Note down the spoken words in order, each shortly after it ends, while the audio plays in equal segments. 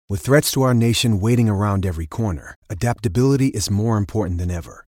With threats to our nation waiting around every corner, adaptability is more important than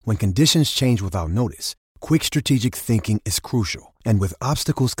ever. When conditions change without notice, quick strategic thinking is crucial. And with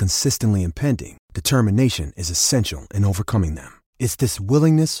obstacles consistently impending, determination is essential in overcoming them. It's this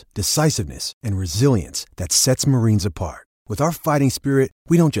willingness, decisiveness, and resilience that sets Marines apart. With our fighting spirit,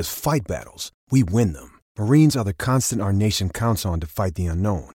 we don't just fight battles, we win them. Marines are the constant our nation counts on to fight the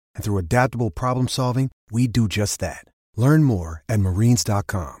unknown. And through adaptable problem solving, we do just that. Learn more at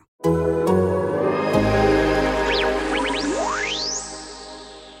marines.com.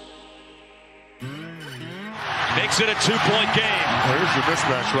 Makes it a 2-point game. There's your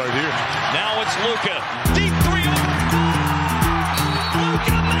mismatch right here. Now it's Luka. Deep three.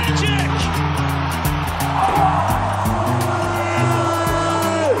 Luka Magic.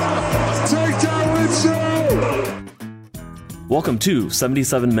 Welcome to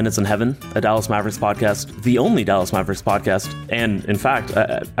 77 Minutes in Heaven, a Dallas Mavericks podcast, the only Dallas Mavericks podcast, and in fact,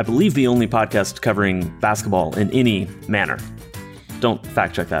 I believe the only podcast covering basketball in any manner. Don't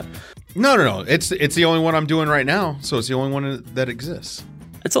fact check that. No. It's the only one I'm doing right now, so it's the only one that exists.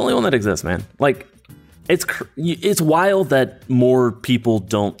 It's the only one that exists, man. Like, it's wild that more people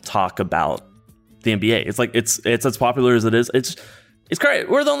don't talk about the NBA. It's like it's as popular as it is. It's great.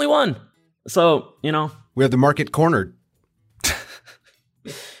 We're the only one. So, We have the market cornered.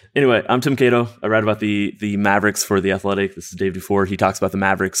 Anyway, I'm Tim Cato. I write about the Mavericks for The Athletic. This is Dave Dufour. He talks about the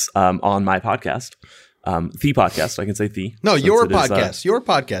Mavericks on my podcast. The podcast. I can say the. No, your podcast. Your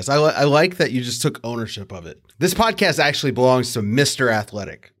podcast. I like that you just took ownership of it. This podcast actually belongs to Mr.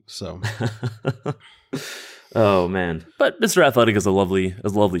 Athletic. So. Oh, man. But Mr. Athletic is a lovely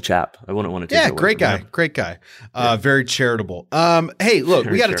chap. I wouldn't want to take it away great from guy. him. Great guy. Very charitable. Hey, look,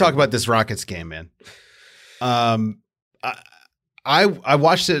 we got to talk about this Rockets game, man. I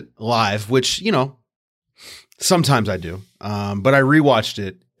watched it live, which, sometimes I do. But I rewatched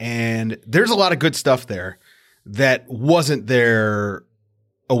it, and there's a lot of good stuff there that wasn't there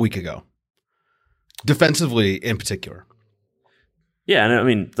a week ago. Defensively in particular. Yeah, and I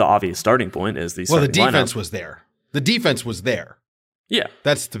mean, the obvious starting point is the defense lineup. was there. The defense was there. Yeah.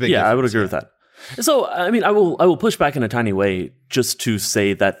 That's the big difference. I would agree yeah. with that. So, I mean, I will push back in a tiny way just to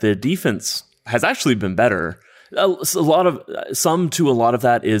say that the defense has actually been better. A lot of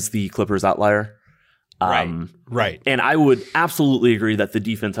that is the Clippers outlier. Right. And I would absolutely agree that the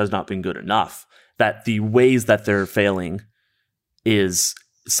defense has not been good enough, that the ways that they're failing is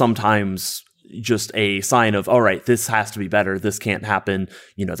sometimes just a sign of, all right, this has to be better. This can't happen.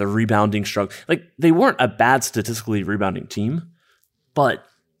 The rebounding struggle. Like, they weren't a bad statistically rebounding team, but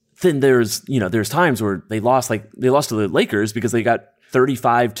then there's times where they lost to the Lakers because they got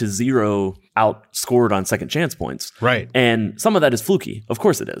 35-0 outscored on second chance points. Right. And some of that is fluky. Of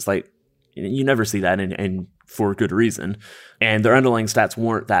course it is. Like, you never see that and for good reason. And their underlying stats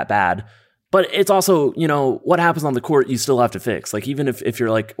weren't that bad. But it's also, what happens on the court, you still have to fix. Like, even if you're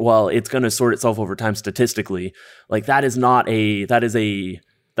like, well, it's going to sort itself over time statistically, like that is a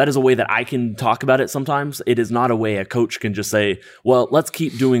way that I can talk about it sometimes. It is not a way a coach can just say, well, let's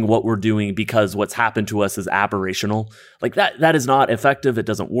keep doing what we're doing because what's happened to us is aberrational. Like that is not effective. It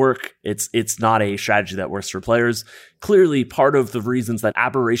doesn't work. It's not a strategy that works for players. Clearly, part of the reasons that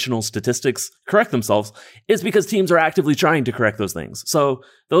aberrational statistics correct themselves is because teams are actively trying to correct those things. So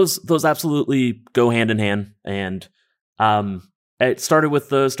those absolutely go hand in hand. And it started with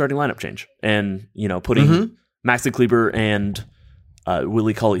the starting lineup change and, putting Maxi Kleber and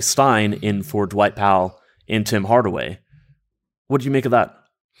Willie Cauley-Stein in for Dwight Powell and Tim Hardaway. What did you make of that?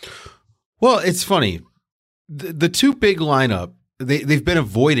 Well, it's funny. The two big lineup, they've been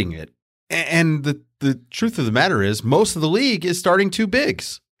avoiding it. And the truth of the matter is most of the league is starting two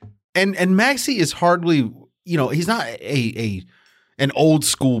bigs. And Maxi is hardly, he's not an old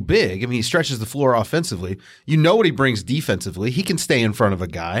school big. I mean, he stretches the floor offensively. You know what he brings defensively. He can stay in front of a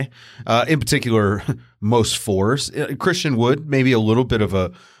guy, in particular, most fours. Christian Wood, maybe a little bit of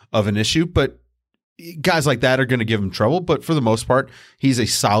an issue, but guys like that are going to give him trouble. But for the most part, he's a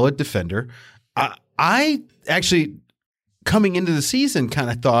solid defender. I actually, coming into the season, kind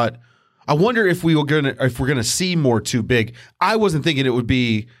of thought, I wonder if we're gonna see more too big. I wasn't thinking it would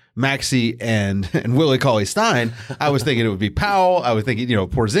be Maxi and Willie Cauley-Stein. I was thinking it would be Powell. I was thinking,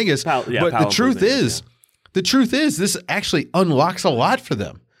 Porzingis. But the truth is, this actually unlocks a lot for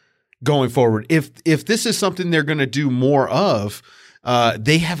them going forward. If this is something they're going to do more of,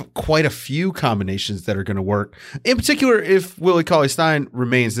 they have quite a few combinations that are going to work. In particular, if Willie Cauley-Stein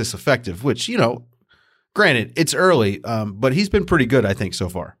remains this effective, which, granted, it's early, but he's been pretty good, I think, so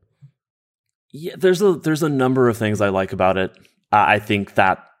far. Yeah, there's a number of things I like about it. I think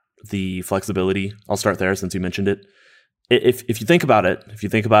that the flexibility, I'll start there since you mentioned it, if you think about it, if you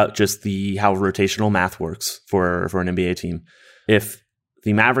think about just how rotational math works for an NBA team, if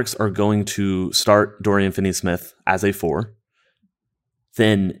the Mavericks are going to start Dorian Finney-Smith as a 4,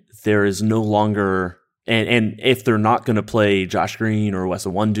 then there is no longer, and if they're not going to play Josh Green or Wes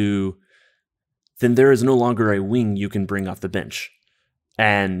Iwundu, then there is no longer a wing you can bring off the bench.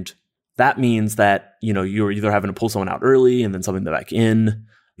 And that means that, you're either having to pull someone out early and then something back in.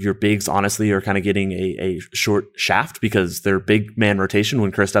 Your bigs, honestly, are kind of getting a short shaft because their big man rotation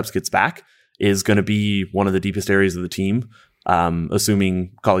when Kristaps gets back is going to be one of the deepest areas of the team,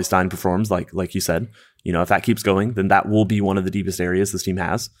 assuming Cauley-Stein performs like you said. If that keeps going, then that will be one of the deepest areas this team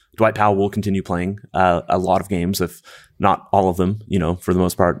has. Dwight Powell will continue playing a lot of games, if not all of them, for the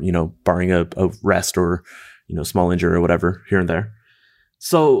most part, barring a rest or, small injury or whatever here and there.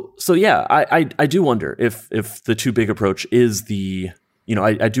 So yeah, I do wonder if the too big approach is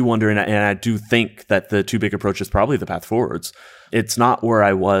I do wonder, and I do think that the too big approach is probably the path forwards. It's not where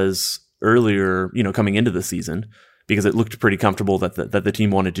I was earlier, coming into the season, because it looked pretty comfortable that the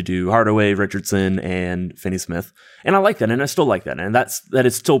team wanted to do Hardaway, Richardson, and Finney-Smith. And I like that, and I still like that. And that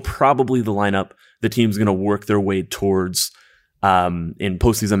is still probably the lineup the team's going to work their way towards in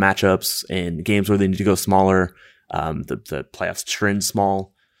postseason matchups and games where they need to go smaller. The playoffs trend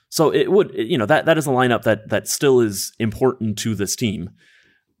small. So it would, that is a lineup that still is important to this team.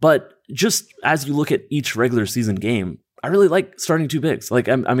 But just as you look at each regular season game, I really like starting two bigs. Like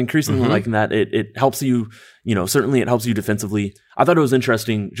I'm increasingly liking that. It helps you, certainly it helps you defensively. I thought it was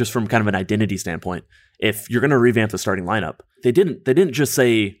interesting just from kind of an identity standpoint. If you're going to revamp the starting lineup, they didn't just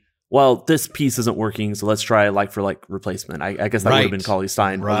say, well, this piece isn't working, so let's try a like for like replacement. I guess that would have been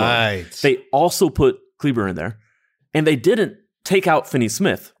Cauley-Stein. Right. They also put Kleber in there, and they didn't take out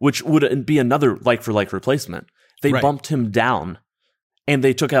Finney-Smith, which would be another like for like replacement. They bumped him down, and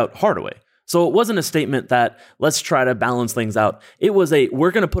they took out Hardaway. So it wasn't a statement that let's try to balance things out. It was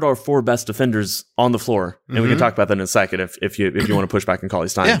we're going to put our 4 best defenders on the floor, and we can talk about that in a second if you want to push back on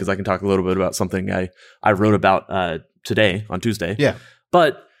Cauley-Stein, because I can talk a little bit about something I wrote about today on Tuesday. Yeah,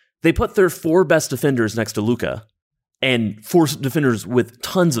 but they put their 4 best defenders next to Luka, and 4 defenders with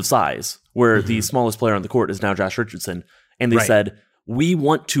tons of size, where the smallest player on the court is now Josh Richardson, and they said we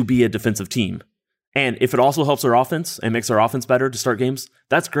want to be a defensive team. And if it also helps our offense and makes our offense better to start games,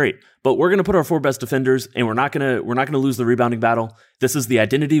 that's great. But we're going to put our 4 best defenders, and we're not going to lose the rebounding battle. This is the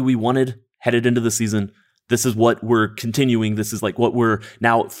identity we wanted headed into the season. This is what we're continuing. This is like what we're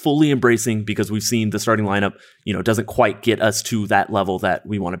now fully embracing, because we've seen the starting lineup, doesn't quite get us to that level that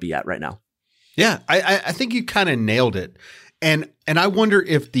we want to be at right now. Yeah, I think you kind of nailed it. And I wonder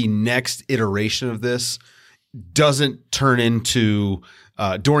if the next iteration of this doesn't turn into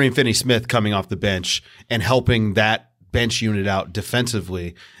Dorian Finney-Smith coming off the bench and helping that bench unit out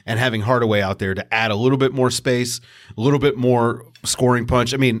defensively, and having Hardaway out there to add a little bit more space, a little bit more scoring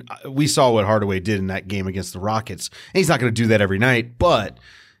punch. I mean, we saw what Hardaway did in that game against the Rockets, and he's not going to do that every night, but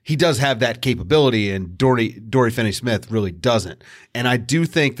he does have that capability, and Dorian Finney-Smith really doesn't. And I do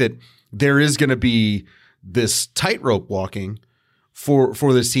think that there is going to be this tightrope walking for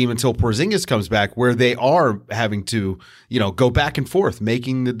this team until Porzingis comes back, where they are having to, go back and forth,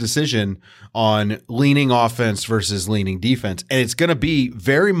 making the decision on leaning offense versus leaning defense. And it's going to be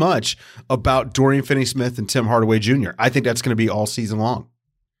very much about Dorian Finney-Smith and Tim Hardaway Jr. I think that's going to be all season long.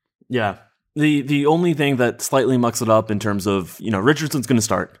 Yeah. The only thing that slightly mucks it up in terms of, Richardson's going to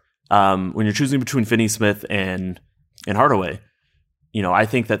start. When you're choosing between Finney-Smith and Hardaway, I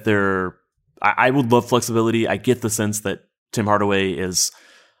think that I would love flexibility. I get the sense that Tim Hardaway is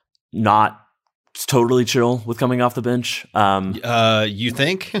not totally chill with coming off the bench. You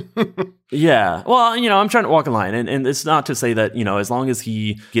think? Yeah. Well, I'm trying to walk a line, and it's not to say that, as long as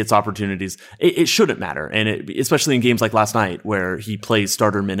he gets opportunities, it shouldn't matter. And especially in games like last night, where he plays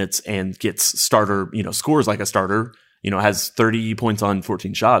starter minutes and gets starter, scores like a starter, has 30 points on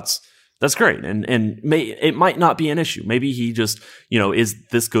 14 shots. That's great. And it might not be an issue. Maybe he just, is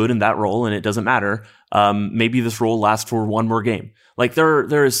this good in that role and it doesn't matter. Maybe this role lasts for one more game. Like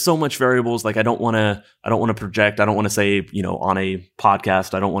there is so much variables. Like I don't want to project. I don't want to say, on a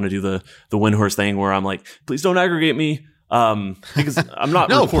podcast, I don't want to do the Windhorse thing where I'm like, please don't aggregate me. Because I'm not.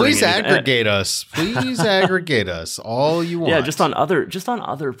 No, please aggregate us. Please aggregate us all you want. Yeah, just on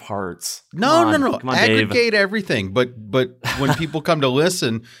other parts. No. Come on, aggregate Dave. Everything. But when people come to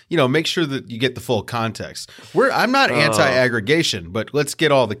listen, make sure that you get the full context. I'm not anti-aggregation, but let's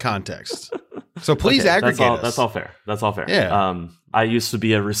get all the context. So please aggregate us. That's all fair. That's all fair. Yeah. I used to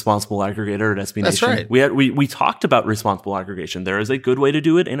be a responsible aggregator at SB Nation. That's right. We talked about responsible aggregation. There is a good way to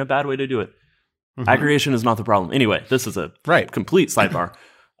do it and a bad way to do it. Mm-hmm. Aggregation is not the problem. Anyway, this is a complete sidebar.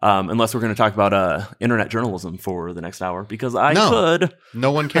 unless we're going to talk about internet journalism for the next hour, because I could.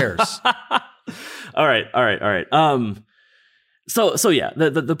 No one cares. All right. So yeah,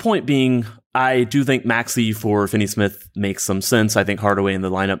 the point being, I do think Maxey for Finney-Smith makes some sense. I think Hardaway in the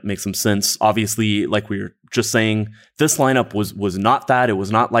lineup makes some sense. Obviously, like we were just saying, this lineup was not that. It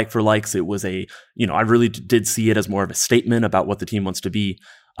was not like for likes. It was I really did see it as more of a statement about what the team wants to be.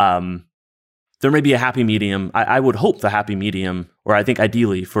 There may be a happy medium. I would hope the happy medium, or I think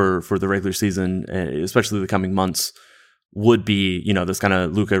ideally for the regular season, especially the coming months, would be, this kind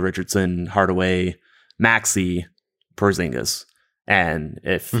of Luka, Richardson, Hardaway, Maxey, Porzingis. And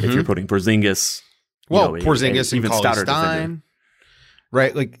if you're putting Porzingis, Porzingis and Cauley-Stein,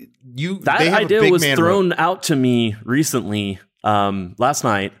 right? Like that idea was thrown out to me recently, last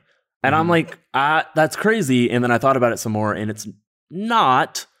night, and I'm like, that's crazy. And then I thought about it some more, and it's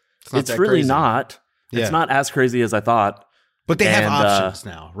not. It's really crazy. Not. Yeah. It's not as crazy as I thought. But they have options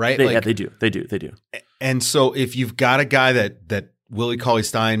now, right? They do. They do. And so if you've got a guy that Willie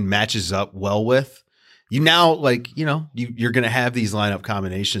Cauley-Stein matches up well with, you're going to have these lineup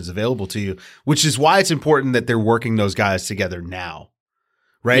combinations available to you, which is why it's important that they're working those guys together now,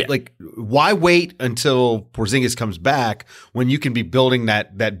 right? Yeah. Like, why wait until Porzingis comes back when you can be building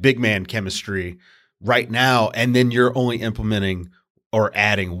that big man chemistry right now, and then you're only implementing or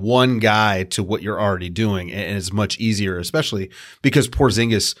adding one guy to what you're already doing, and it's much easier, especially because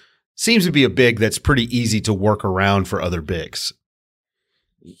Porzingis seems to be a big that's pretty easy to work around for other bigs.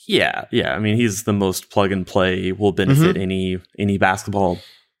 Yeah. I mean, he's the most plug and play, will benefit any basketball,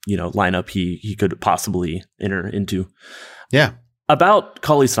 lineup he could possibly enter into. Yeah. About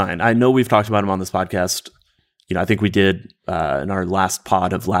Cauley-Stein, I know we've talked about him on this podcast. I think we did in our last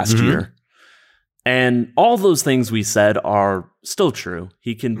pod of last year. And all those things we said are still true.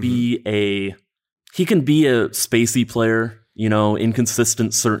 He can be a spacey player,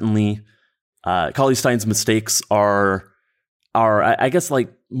 inconsistent, certainly. Cauley-Stein's mistakes are I guess like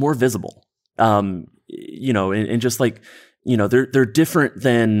more visible, and just like, they're different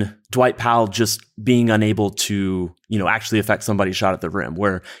than Dwight Powell just being unable to, actually affect somebody's shot at the rim,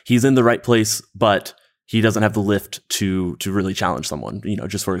 where he's in the right place, but he doesn't have the lift to really challenge someone,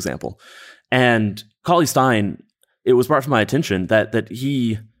 just for example. And Cauley-Stein, it was brought to my attention that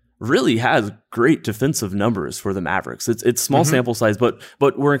he really has great defensive numbers for the Mavericks. It's small sample size, but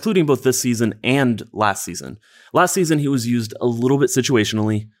we're including both this season and last season. Last season, he was used a little bit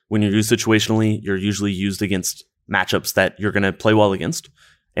situationally. When you're used situationally, you're usually used against matchups that you're going to play well against,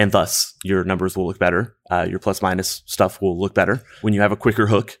 and thus your numbers will look better. Your plus minus stuff will look better. When you have a quicker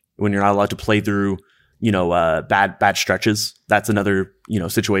hook, when you're not allowed to play through, bad stretches, that's another,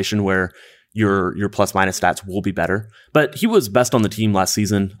 situation where your plus minus stats will be better. But he was best on the team last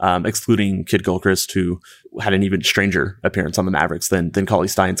season, excluding Kid Gilchrist, who had an even stranger appearance on the Mavericks than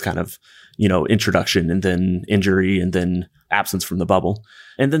Cauley-Stein's kind of, introduction, and then injury, and then absence from the bubble.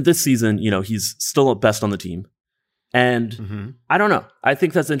 And then this season, he's still best on the team. And I don't know. I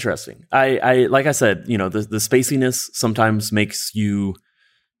think that's interesting. I like I said, the spaciness sometimes makes you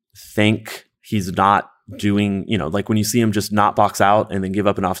think he's not doing, like when you see him just not box out and then give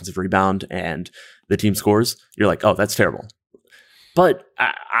up an offensive rebound and the team scores, you're like, oh, that's terrible. But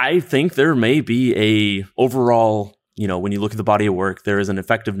I think there may be a overall, when you look at the body of work, there is an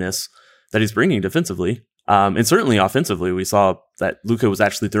effectiveness that he's bringing defensively. And certainly offensively, we saw that Luka was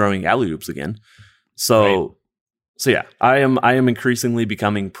actually throwing alley-oops again. So yeah, I am increasingly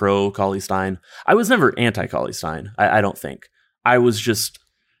becoming pro Cauley-Stein. I was never anti Cauley-Stein. I don't think. I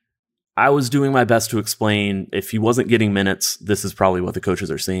was doing my best to explain, if he wasn't getting minutes, this is probably what the coaches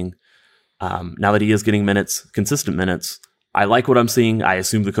are seeing. Now that he is getting minutes, consistent minutes, I like what I'm seeing. I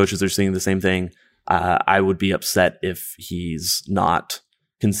assume the coaches are seeing the same thing. I would be upset if he's not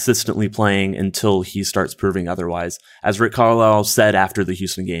consistently playing until he starts proving otherwise. As Rick Carlisle said after the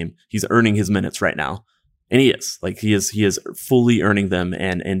Houston game, he's earning his minutes right now. And he is. Like, he is fully earning them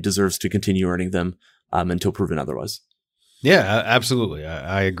and deserves to continue earning them until proven otherwise. Yeah, absolutely.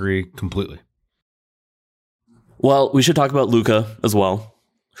 I agree completely. Well, we should talk about Luka as well,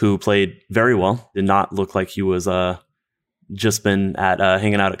 who played very well. Did not look like he was just been at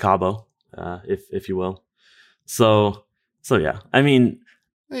hanging out at Cabo, if you will. So yeah. I mean,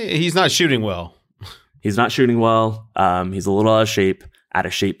 he's not shooting well. He's not shooting well. He's a little out of shape. Out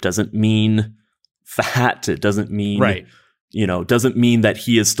of shape doesn't mean fat. It doesn't mean doesn't mean that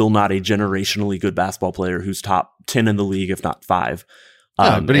he is still not a generationally good basketball player who's top 10 in the league, if not 5.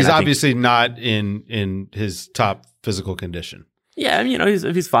 But he's obviously not in his top physical condition. Yeah, I mean,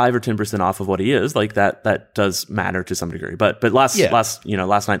 if he's 5 or 10% off of what he is, like that does matter to some degree. But last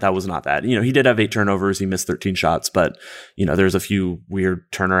night that was not that. He did have 8 turnovers. He missed 13 shots, but there's a few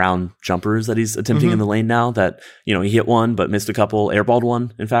weird turnaround jumpers that he's attempting in the lane now. That he hit one but missed a couple, airballed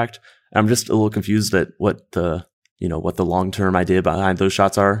one. In fact, I'm just a little confused at what the long term idea behind those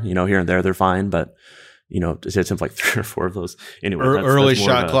shots are. Here and there they're fine, but to attempt like 3 or 4 of those anyway. Early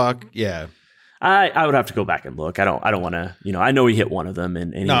shot clock, yeah. I would have to go back and look. I don't want to. I know he hit one of them,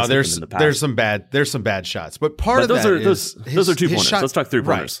 and no, there's some bad shots. But part of those that are those are 2-pointers. Let's talk 3-pointers.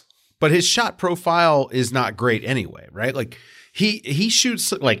 Right. But his shot profile is not great anyway, right? Like he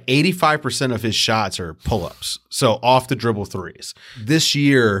shoots like 85% of his shots are pull-ups, so off the dribble threes. This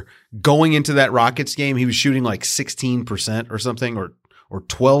year, going into that Rockets game, he was shooting like 16% or something, or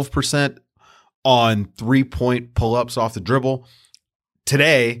 12% on 3-point pull-ups off the dribble.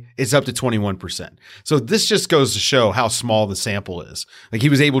 Today, it's up to 21%. So this just goes to show how small the sample is. Like he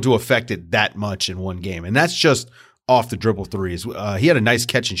was able to affect it that much in one game. And that's just off the dribble threes. He had a nice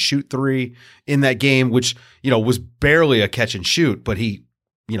catch and shoot 3 in that game, which, was barely a catch and shoot, but it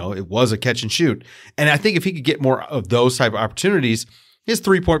was a catch and shoot. And I think if he could get more of those type of opportunities, his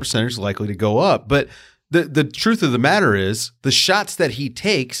 3-point percentage is likely to go up. But the truth of the matter is the shots that he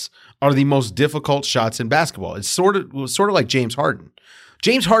takes are the most difficult shots in basketball. It's sort of like James Harden.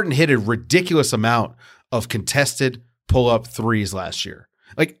 James Harden hit a ridiculous amount of contested pull-up threes last year,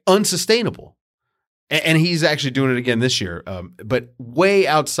 like unsustainable. And he's actually doing it again this year, but way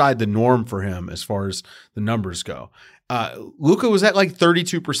outside the norm for him as far as the numbers go. Luka was at like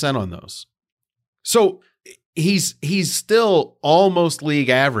 32% on those. So he's still almost league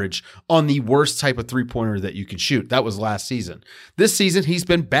average on the worst type of three-pointer that you can shoot. That was last season. This season, he's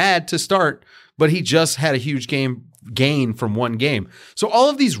been bad to start, but he just had a huge gain from one game. So all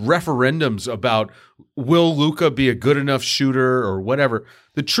of these referendums about will Luka be a good enough shooter or whatever,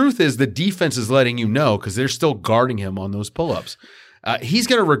 the truth is the defense is letting you know because they're still guarding him on those pull-ups. He's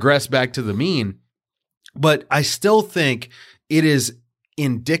going to regress back to the mean, but I still think it is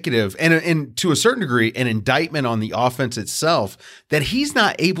indicative and to a certain degree an indictment on the offense itself that he's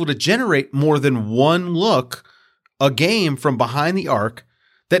not able to generate more than one look a game from behind the arc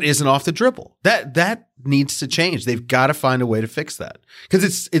that isn't off the dribble. That needs to change. They've got to find a way to fix that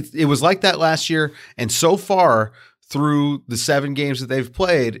because it was like that last year, and so far through the 7 games that they've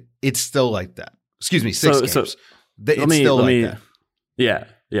played, it's still like that. Excuse me, 6 games. It's still like that.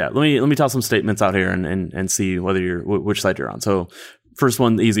 Yeah. Let me toss some statements out here and see which side you're on. So first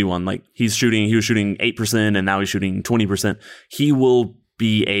one, the easy one, like he was shooting 8% and now he's shooting 20%. He will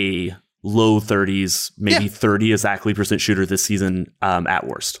be a low 30s, maybe 30 exactly % shooter this season at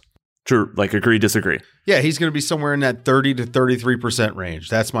worst. Sure, like agree, disagree. Yeah, he's going to be somewhere in that 30 to 33% range.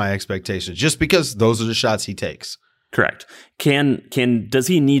 That's my expectation, just because those are the shots he takes. Correct. Does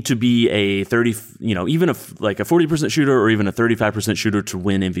he need to be a 30, even a 40% shooter or even a 35% shooter to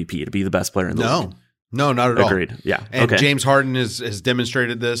win MVP, to be the best player in the league? No, not at all. Agreed. Yeah. And James Harden has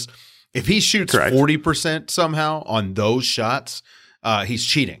demonstrated this. If he shoots 40% somehow on those shots, he's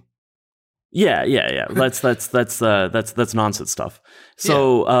cheating. Yeah. That's nonsense stuff.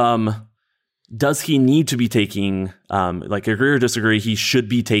 So, does he need to be taking, agree or disagree? He should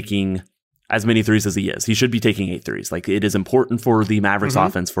be taking as many threes as he is. He should be taking 8 threes. Like it is important for the Mavericks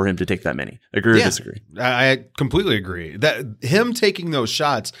offense for him to take that many. Agree or disagree? I completely agree that him taking those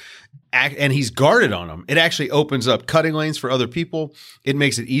shots and he's guarded on them, it actually opens up cutting lanes for other people. It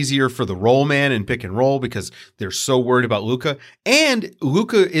makes it easier for the roll man and pick and roll because they're so worried about Luka. And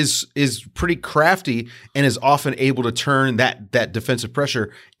Luka is pretty crafty and is often able to turn that defensive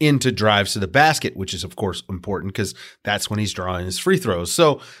pressure into drives to the basket, which is of course important because that's when he's drawing his free throws.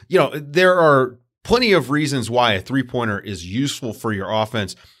 So, there are plenty of reasons why a 3-pointer is useful for your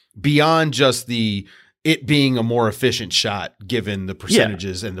offense beyond just it being a more efficient shot given the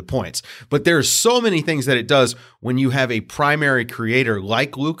percentages and the points. But there's so many things that it does when you have a primary creator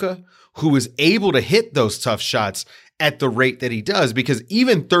like Luka who is able to hit those tough shots at the rate that he does, because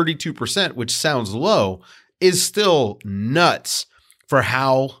even 32%, which sounds low, is still nuts for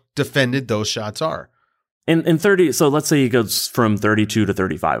how defended those shots are. And 30, so let's say he goes from 32 to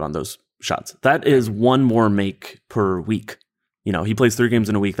 35 on those shots. That is one more make per week. He plays 3 games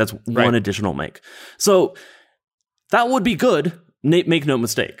in a week. That's one additional make. So that would be good. Make no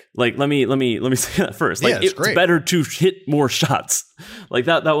mistake. Like let me say that first. Like it's better to hit more shots. Like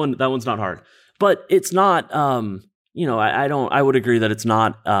that one's not hard. But it's not I would agree that it's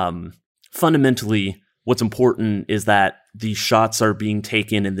not fundamentally what's important is that the shots are being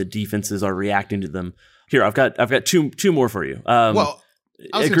taken and the defenses are reacting to them. Here, I've got two more for you. Well,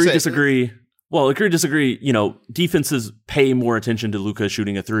 agree, disagree. Well, agree, disagree. Defenses pay more attention to Luka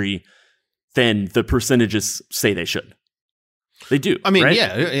shooting a three than the percentages say they should. They do. I mean, right?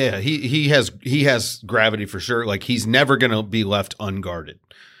 yeah. He has gravity for sure. Like, he's never going to be left unguarded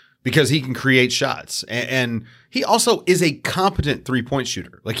because he can create shots, and he also is a competent 3-point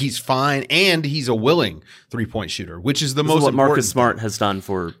shooter. Like, he's fine, and he's a willing 3-point shooter, which is the most what important Marcus Smart thing. has done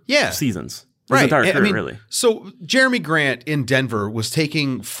for seasons. Right. His entire career, really. So Jeremy Grant in Denver was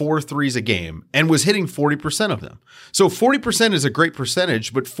taking 4 threes a game and was hitting 40% of them. So 40% is a great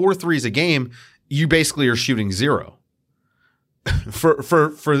percentage, but 4 threes a game, you basically are shooting 0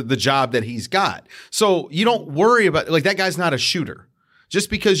 for the job that he's got. So you don't worry about, like, that guy's not a shooter. Just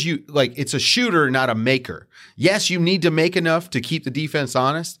because it's a shooter, not a maker. Yes, you need to make enough to keep the defense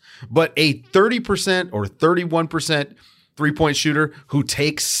honest, but a 30% or 31% 3-point shooter who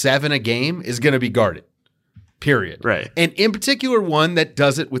takes 7 a game is going to be guarded, period. Right. And in particular, one that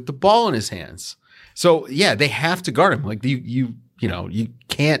does it with the ball in his hands. So yeah, they have to guard him. Like, you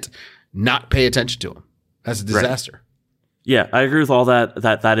can't not pay attention to him. That's a disaster. Right. Yeah, I agree with all that.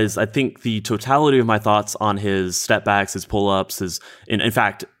 That is, I think, the totality of my thoughts on his step backs, his pull ups. In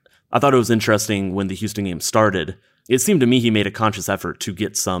fact, I thought it was interesting when the Houston game started. It seemed to me he made a conscious effort to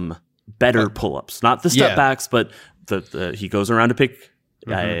get some better pull ups, not the step backs, but he goes around to pick.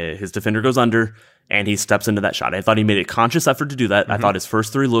 His defender goes under, and he steps into that shot. I thought he made a conscious effort to do that. I thought his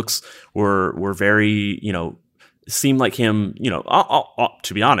first 3 looks were very, seemed like him,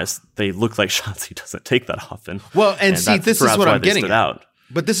 to be honest, they look like shots he doesn't take that often. Well, and see, this is what I'm getting at. Out.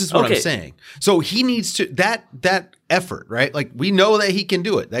 But this is what I'm saying. So he needs to, that effort, right? Like, we know that he can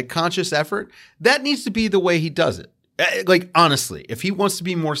do it. That conscious effort, that needs to be the way he does it. Like, honestly, if he wants to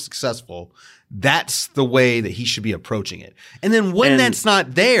be more successful, that's the way that he should be approaching it. And then when that's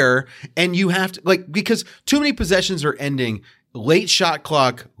not there, and you have to, like, because too many possessions are ending late shot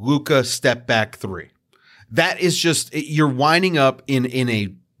clock, Luka step back 3. That is just, you're winding up in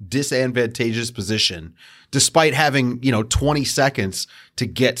a disadvantageous position despite having, 20 seconds to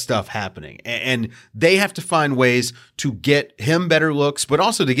get stuff happening. And they have to find ways to get him better looks, but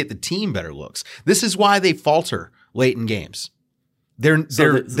also to get the team better looks. This is why they falter late in games.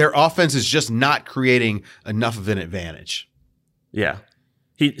 Their offense is just not creating enough of an advantage. Yeah.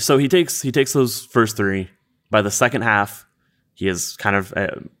 He takes those first 3. By the second half, he is kind of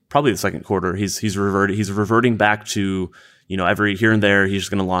probably the second quarter. He's reverting back to, every here and there he's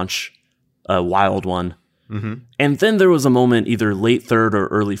just going to launch a wild one. Mm-hmm. And then there was a moment either late third or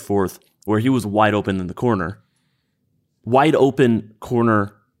early fourth where he was wide open in the corner. Wide open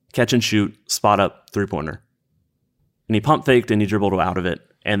corner, catch and shoot, spot up, 3-pointer. And he pump faked and he dribbled out of it.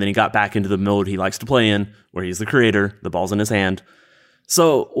 And then he got back into the mode he likes to play in, where he's the creator, the ball's in his hand.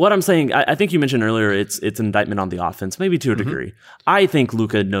 So what I'm saying, I think you mentioned earlier, it's an indictment on the offense, maybe to a degree. I think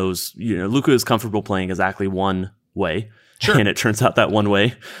Luka knows, Luka is comfortable playing exactly one way. Sure. And it turns out that one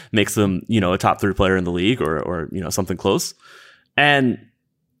way makes them, a top 3 player in the league or something close. And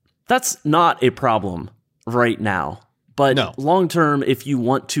that's not a problem right now. But long term, if you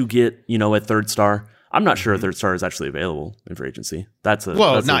want to get, a third star, I'm not sure a third star is actually available in free agency. That's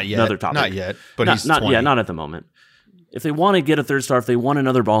not yet. Another topic. Not yet. But he's 20. Not at the moment. If they want to get a third star, if they want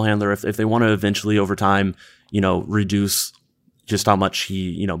another ball handler, if they want to eventually over time, reduce just how much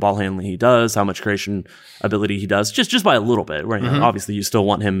he, ball handling he does, how much creation ability he does, just by a little bit. Right? Obviously, you still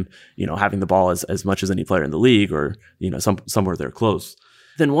want him, having the ball as much as any player in the league, or somewhere they're close.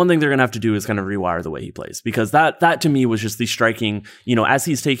 Then one thing they're going to have to do is kind of rewire the way he plays, because that to me was just the striking. As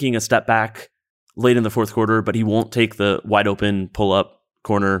he's taking a step back late in the fourth quarter, but he won't take the wide open pull up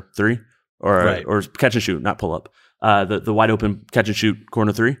corner 3 or catch and shoot, not pull up. The wide open catch and shoot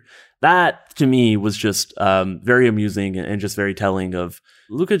corner 3. That to me was just very amusing and just very telling of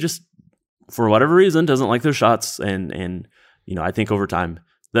Luka just, for whatever reason, doesn't like their shots. And I think over time,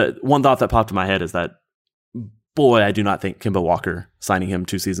 the one thought that popped in my head is that, boy, I do not think Kemba Walker signing him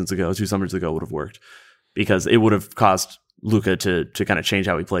 2 summers ago would have worked, because it would have caused Luka to kind of change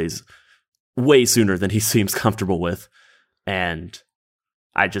how he plays way sooner than he seems comfortable with. And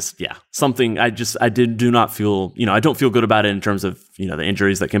I do not feel, I don't feel good about it in terms of, the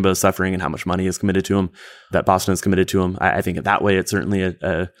injuries that Kemba is suffering and how much money is committed to him, that Boston has committed to him. I think in that way, it's certainly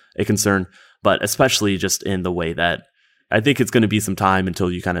a concern, but especially just in the way that I think it's going to be some time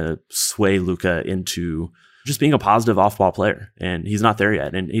until you kind of sway Luka into just being a positive off-ball player. And he's not there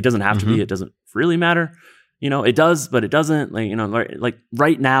yet. And he doesn't have to be. It doesn't really matter. It does, but it doesn't. Like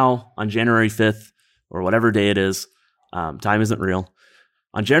right now on January 5th or whatever day it is, time isn't real.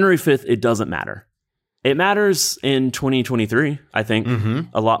 On January 5th, it doesn't matter. It matters in 2023, I think,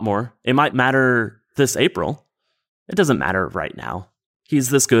 a lot more. It might matter this April. It doesn't matter right now. he's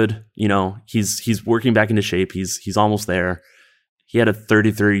this good. You know, he's working back into shape. He's almost there. He had a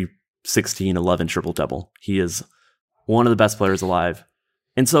 33, 16, 11 triple-double. He is one of the best players alive.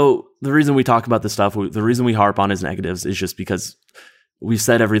 And so the reason we talk about this stuff, the reason we harp on his negatives is just because we've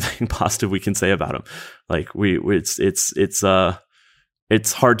said everything positive we can say about him. Like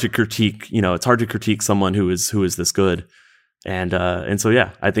it's hard to critique, you know, it's hard to critique someone who is this good. And so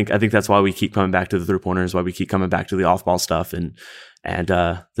yeah, I think that's why we keep coming back to the 3-pointers, why we keep coming back to the off-ball stuff. And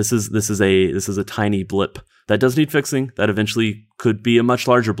this is a tiny blip that does need fixing, that eventually could be a much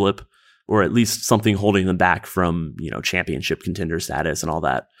larger blip, or at least something holding them back from, you know, championship contender status and all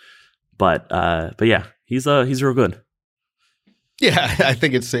that. But yeah, he's real good. Yeah, I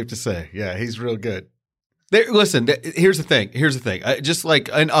think it's safe to say. Yeah, he's real good. Listen, here's the thing. Just like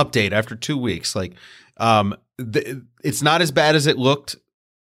an update after 2 weeks, like it's not as bad as it looked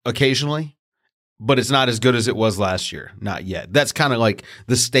occasionally, but it's not as good as it was last year. Not yet. That's kind of like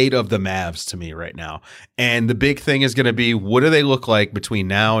the state of the Mavs to me right now. And the big thing is going to be, what do they look like between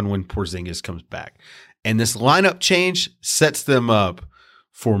now and when Porzingis comes back? And this lineup change sets them up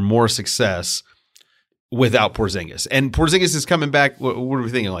for more success without Porzingis. And Porzingis is coming back, what are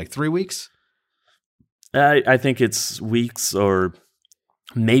we thinking, like 3 weeks? I think it's weeks or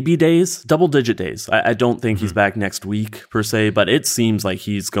maybe days, double-digit days. I don't think he's back next week per se, but it seems like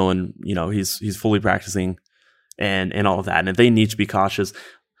he's going, you know, he's fully practicing and all of that. And if they need to be cautious,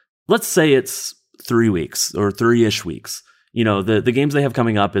 let's say it's 3 weeks or 3-ish weeks. You know, the games they have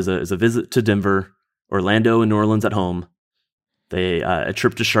coming up is a visit to Denver, Orlando, and New Orleans at home. They a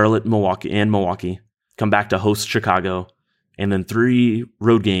trip to Charlotte, Milwaukee, come back to host Chicago, and then 3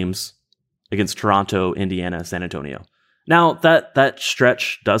 road games against Toronto, Indiana, San Antonio. Now, that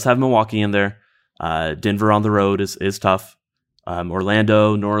stretch does have Milwaukee in there. Denver on the road is tough.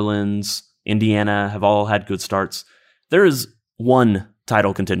 Orlando, New Orleans, Indiana have all had good starts. There is one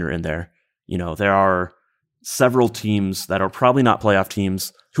title contender in there. You know, there are several teams that are probably not playoff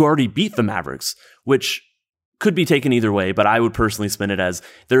teams who already beat the Mavericks, which could be taken either way, but I would personally spin it as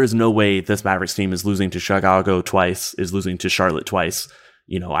there is no way this Mavericks team is losing to Chicago twice, is losing to Charlotte twice.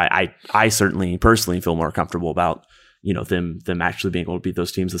 You know, I certainly personally feel more comfortable about, you know, them actually being able to beat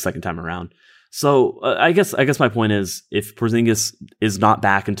those teams the second time around. So I guess my point is, if Porzingis is not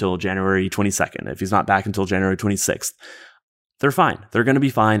back until January 22nd, if he's not back until January 26th, they're fine. They're going to be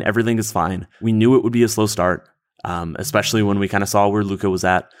fine. Everything is fine. We knew it would be a slow start, especially when we kind of saw where Luka was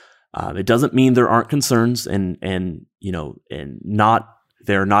at. It doesn't mean there aren't concerns, and you know, and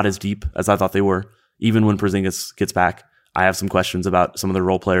they're not as deep as I thought they were. Even when Porzingis gets back, I have some questions about some of the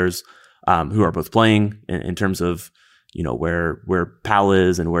role players who are both playing in terms of, you know, where Powell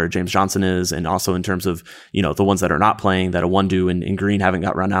is and where James Johnson is, and also in terms of, you know, the ones that are not playing, that Awundu and Green haven't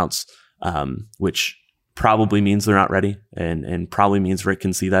got runouts, which probably means they're not ready, and probably means Rick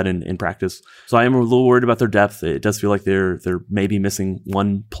can see that in practice. So I am a little worried about their depth. It does feel like they're maybe missing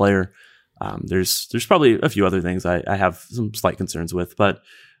one player. There's probably a few other things I have some slight concerns with, but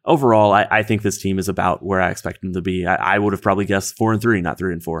overall, I think this team is about where I expect them to be. I would have probably guessed 4-3, not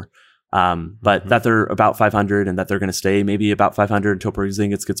 3-4. But that they're about 500 and that they're going to stay maybe about 500 until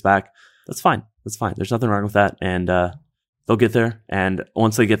Porzingis gets back. That's fine. There's nothing wrong with that. And, they'll get there. And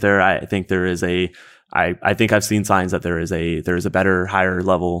once they get there, I think there is I think I've seen signs that there is a better, higher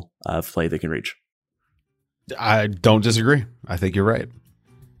level of play they can reach. I don't disagree. I think you're right.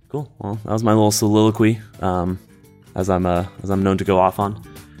 Cool. Well, that was my little soliloquy, as I'm known to go off on.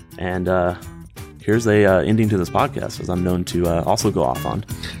 And, here's a ending to this podcast, as I'm known to also go off on.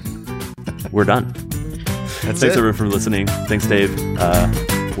 We're done. Thanks everyone for listening. Thanks, Dave.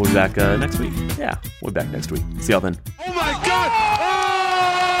 We'll be back next week. Yeah, we'll be back next week. See y'all then. Oh my God! Oh!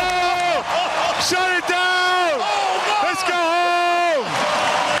 Shut it down! Let's go home!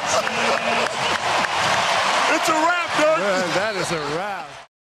 It's a wrap, dude. That is a wrap.